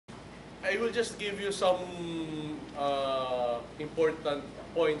I will just give you some important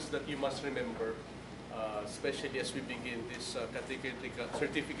points that you must remember, especially as we begin this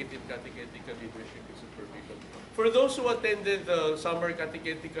certificate in catechetical leadership and supervision. For those who attended the Summer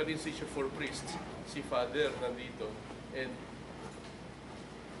Catechetical Institute for Priests, si Father nandito, and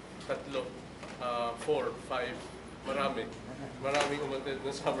tatlo, 4, 5, maraming umattend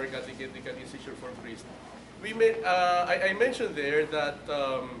ng Summer Catechetical Institute for Priests. I mentioned there that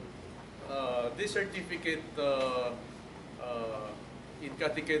this certificate in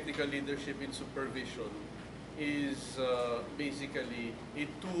catechetical leadership and supervision is basically a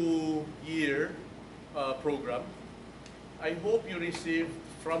 2-year program. I hope you received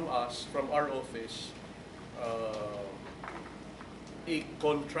from us, from our office, a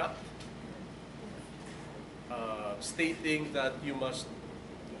contract stating that you must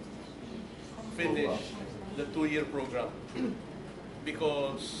finish the 2-year program.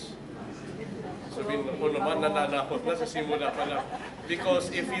 Because, sabihin ko naman, nananakot na sa simula pa lang.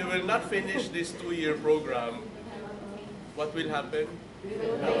 Because if you will not finish this 2-year program, what will happen?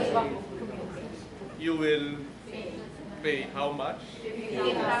 You will pay how much?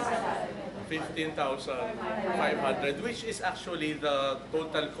 15,500, which is actually the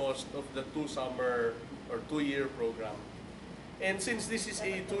total cost of the 2-summer or 2-year program. And since this is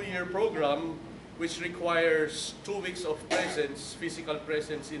a 2-year program, which requires 2 weeks of presence, physical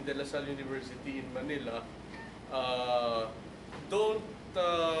presence in De La Salle University in Manila, don't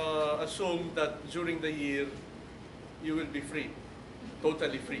assume that during the year you will be free,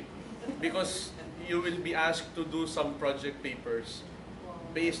 totally free, because you will be asked to do some project papers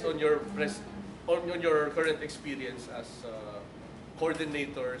based on your current experience as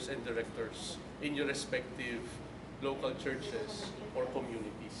coordinators and directors in your respective local churches or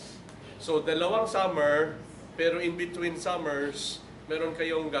communities. So, 2 summer, pero in between summers, meron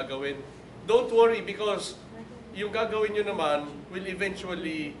kayong gagawin. Don't worry because yung gagawin nyo naman will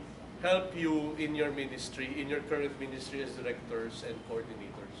eventually help you in your ministry, in your current ministry as directors and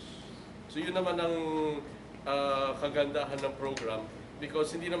coordinators. So, yun naman ang kagandahan ng program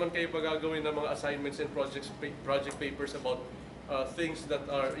because hindi naman kayo pagagawin ng mga assignments and project papers about things that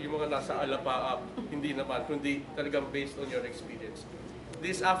are yung mga nasa alapaap, hindi naman, kundi talagang based on your experience.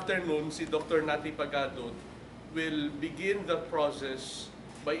 This afternoon, si Dr. Nati Pagadot will begin the process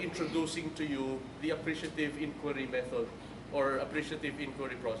by introducing to you the appreciative inquiry method or appreciative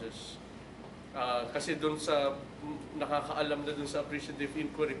inquiry process. Kasi dun sa, nakakaalam na dun sa appreciative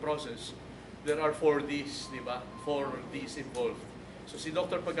inquiry process, there are 4 Ds, di ba? 4 Ds involved. So si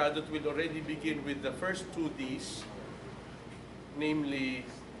Dr. Pagadot will already begin with the first 2 Ds, namely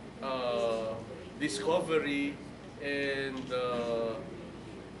discovery and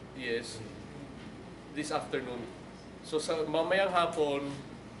yes, this afternoon. So sa mamayang hapon,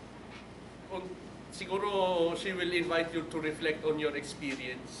 siguro she will invite you to reflect on your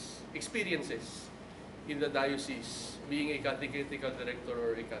experiences in the diocese, being a catechetical director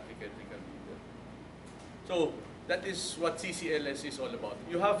or a catechetical leader. So that is what CCLS is all about.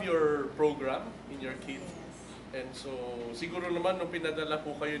 You have your program in your kit. And so, siguro naman nung pinadala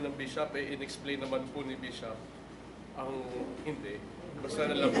po kayo ng Bishop, in-explain naman po ni Bishop ang hindi.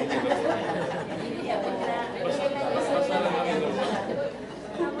 Basta na lang po muna po. Basta na lang muna po.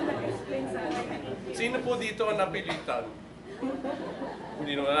 Sino po dito ang napilitan?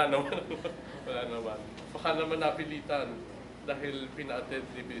 Hindi naman, wala naman. Baka naman napilitan dahil pina-attend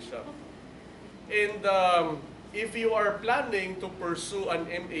ni Bishop. And if you are planning to pursue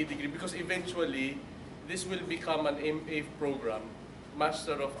an MA degree, because eventually, this will become an MA program,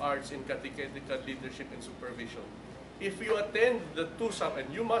 Master of Arts in Catechetical Leadership and Supervision. If you attend the 2 summers,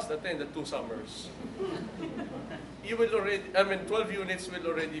 and you must attend the 2 summers, you will already, 12 units will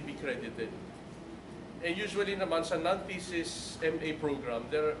already be credited. And usually naman sa non-thesis MA program,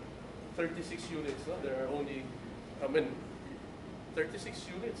 there are 36 units, no? There are only, 36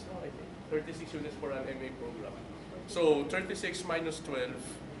 units, no? I think. 36 units for an MA program. So, 36 minus 12,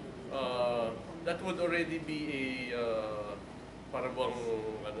 that would already be a parang well,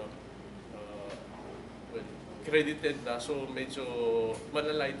 credited na, so medyo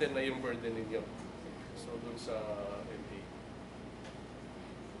malalighten na yung burden ninyo. So dun sa MA.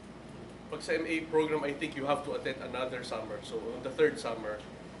 Pag sa MA program, I think you have to attend another summer. So on the 3rd summer,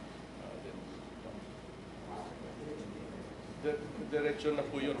 diretso na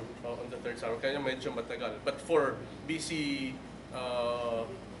po yun on the 3rd summer. Kaya medyo matagal. But for BC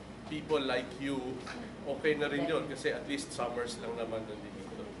people like you, okay na rin yun kasi at least summers lang naman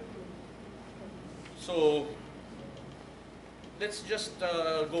nandito. So, let's just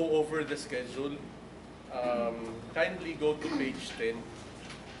go over the schedule. Kindly go to page 10.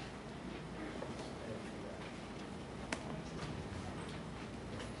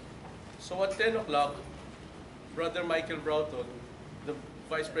 So at 10 o'clock, Brother Michael Broughton, the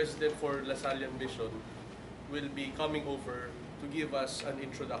Vice President for Lasallian Mission, will be coming over to give us an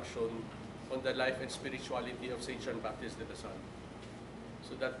introduction on the life and spirituality of St. John Baptist de Lasal.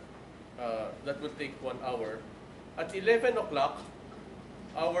 So that will take 1 hour. At 11 o'clock,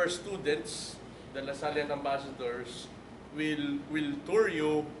 our students, the Lasallian ambassadors, will tour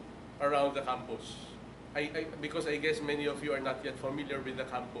you around the campus. Because I guess many of you are not yet familiar with the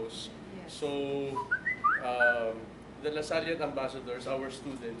campus. Yes. So the Lasallian ambassadors, our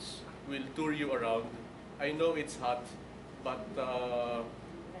students, will tour you around. I know it's hot, but well,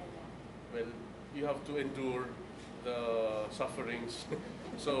 you have to endure the sufferings.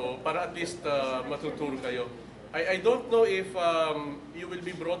 So para at least matutur kayo. I don't know if you will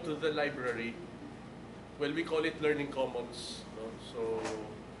be brought to the library. Well, we call it Learning Commons. No? So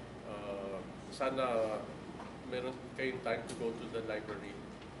sana meron kayong time to go to the library.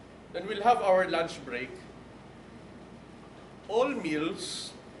 Then we'll have our lunch break. All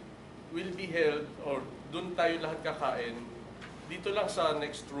meals will be held, or dun tayo lahat kakain, dito lang sa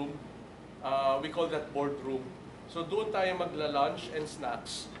next room. We call that boardroom. So doon tayo magla-lunch and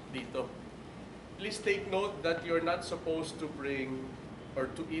snacks dito. Please take note that you're not supposed to bring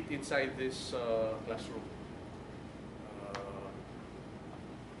or to eat inside this classroom.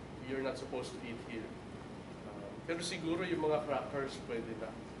 You're not supposed to eat here. Pero siguro yung mga crackers pwede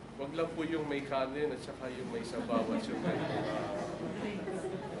na. Wag lang po yung may kanin at saka yung may sabaw at yung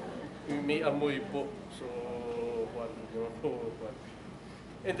may amoy po. So, what?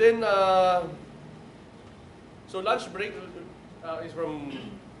 And then, so lunch break is from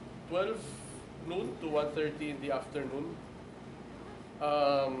 12 noon to 1:30 in the afternoon.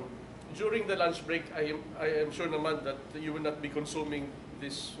 During the lunch break, I am sure naman that you will not be consuming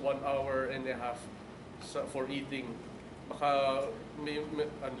this 1 hour and a half for eating. Baka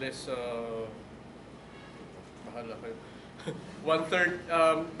unless bahala kayo. 1/3,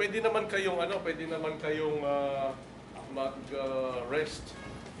 pwede naman kayong mag-rest.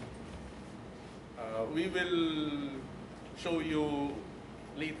 We will show you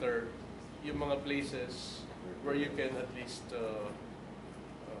later yung mga places where you can at least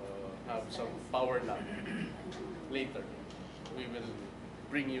have some power nap later. We will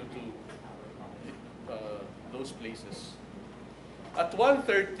bring you to those places. At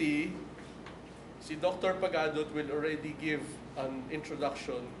 1:30, si Dr. Pagadot will already give an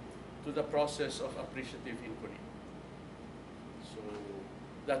introduction to the process of appreciative inquiry. So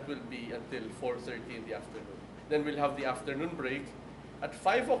that will be until 4:30 in the afternoon. Then we'll have the afternoon break. At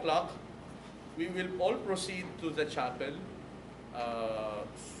 5 o'clock, we will all proceed to the chapel.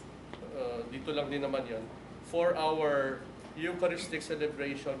 Dito lang din naman yan. For our Eucharistic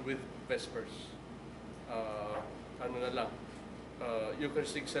celebration with Vespers.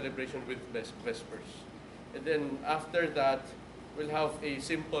 Eucharistic celebration with Vespers. And then after that, we'll have a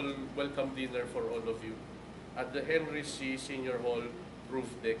simple welcome dinner for all of you at the Henry C. Senior Hall roof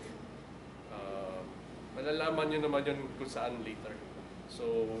deck. Malalaman nyo naman yun kung saan later.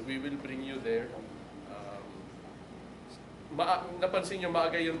 So we will bring you there. Napansin nyo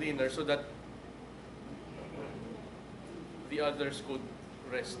maaga yung dinner so that the others could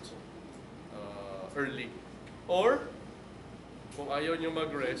rest early. Or, kung ayaw nyo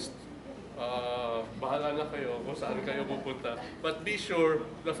mag-rest, bahala na kayo kung saan kayo pupunta. But be sure,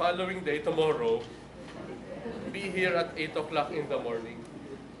 the following day, tomorrow, be here at 8 o'clock in the morning.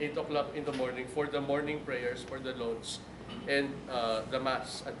 8 o'clock in the morning for the morning prayers for the Lords and the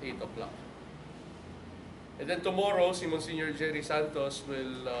Mass at 8 o'clock. And then tomorrow, si Monsignor Jerry Santos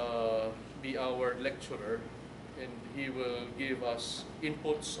will be our lecturer, and he will give us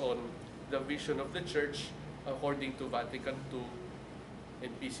inputs on the vision of the Church according to Vatican II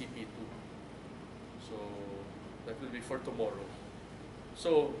and PCP II. So that will be for tomorrow.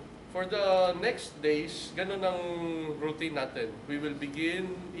 So for the next days, ganun ang routine natin. We will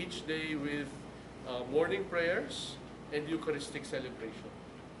begin each day with morning prayers and Eucharistic celebration.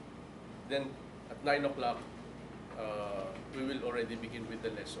 Then at 9 o'clock, we will already begin with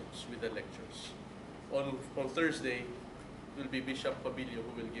the lessons, with the lectures. On Thursday, it will be Bishop Pabilio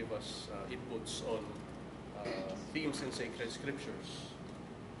who will give us inputs on themes in sacred scriptures.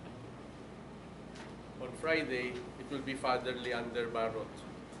 On Friday, it will be Father Leander Barot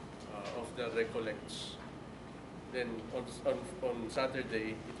of the Recollects. Then on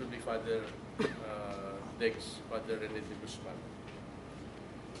Saturday, it will be Father Dex, Father Rene de Guzman.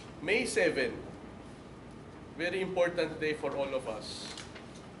 May 7, very important day for all of us.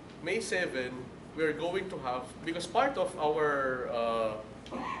 May 7, we're going to have, because part of our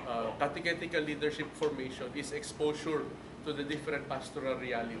catechetical leadership formation is exposure to the different pastoral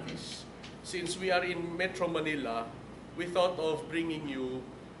realities. Since we are in Metro Manila, we thought of bringing you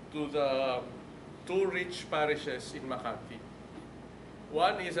to the two rich parishes in Makati.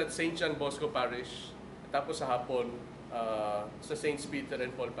 One is at St. John Bosco Parish, tapos sa hapon sa St. Peter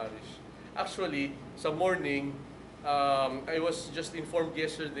and Paul Parish. Actually, sa morning, I was just informed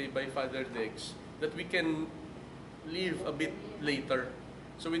yesterday by Father Dex that we can leave a bit later.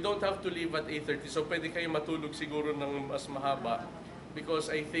 So we don't have to leave at 8:30. So pwede kayo matulog siguro ng mas mahaba because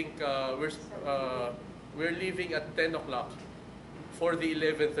I think we're leaving at 10 o'clock for the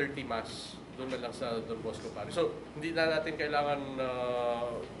 11:30 Mass. Doon na lang sa Don Bosco Parish. So hindi na natin kailangan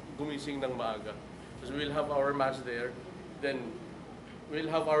gumising ng maaga. So we'll have our Mass there. Then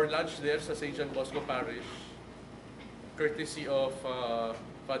we'll have our lunch there sa St. John Bosco Parish, courtesy of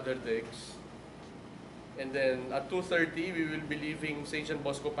Father Dex. And then at 2:30, we will be leaving St. John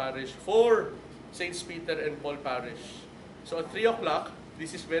Bosco Parish for St. Peter and Paul Parish. So at 3 o'clock,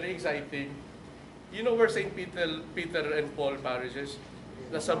 this is very exciting. You know where St. Peter and Paul Parish is?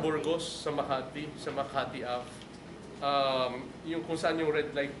 Nasa Burgos, sa Makati Ave. Yung kung saan yung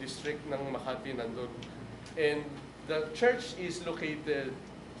red light district ng Makati nandun. And the church is located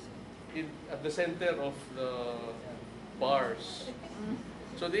at the center of the bars.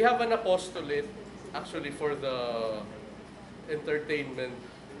 So they have an apostolate actually for the entertainment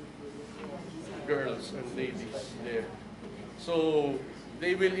girls and ladies there. So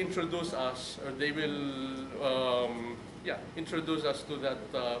they will introduce us, or they will introduce us to that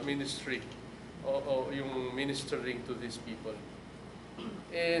ministry, o yung ministering to these people.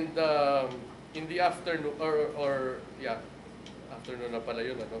 And in the afternoon, afternoon na pala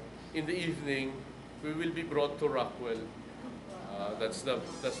yun, ano? In the evening, we will be brought to Rockwell. That's the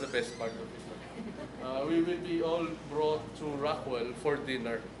best part of it. We will be all brought to Rockwell for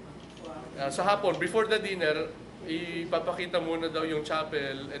dinner. Sa hapon, before the dinner, ipapakita muna daw yung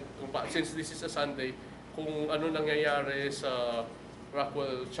chapel, at since this is a Sunday, kung ano nangyayari sa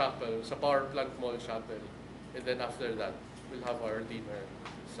Rockwell Chapel, sa Power Plant Mall Chapel. And then after that, we'll have our dinner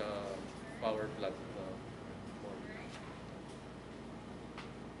sa Power Plant Mall.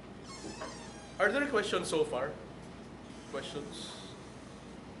 Are there questions so far? Questions?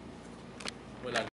 Wala.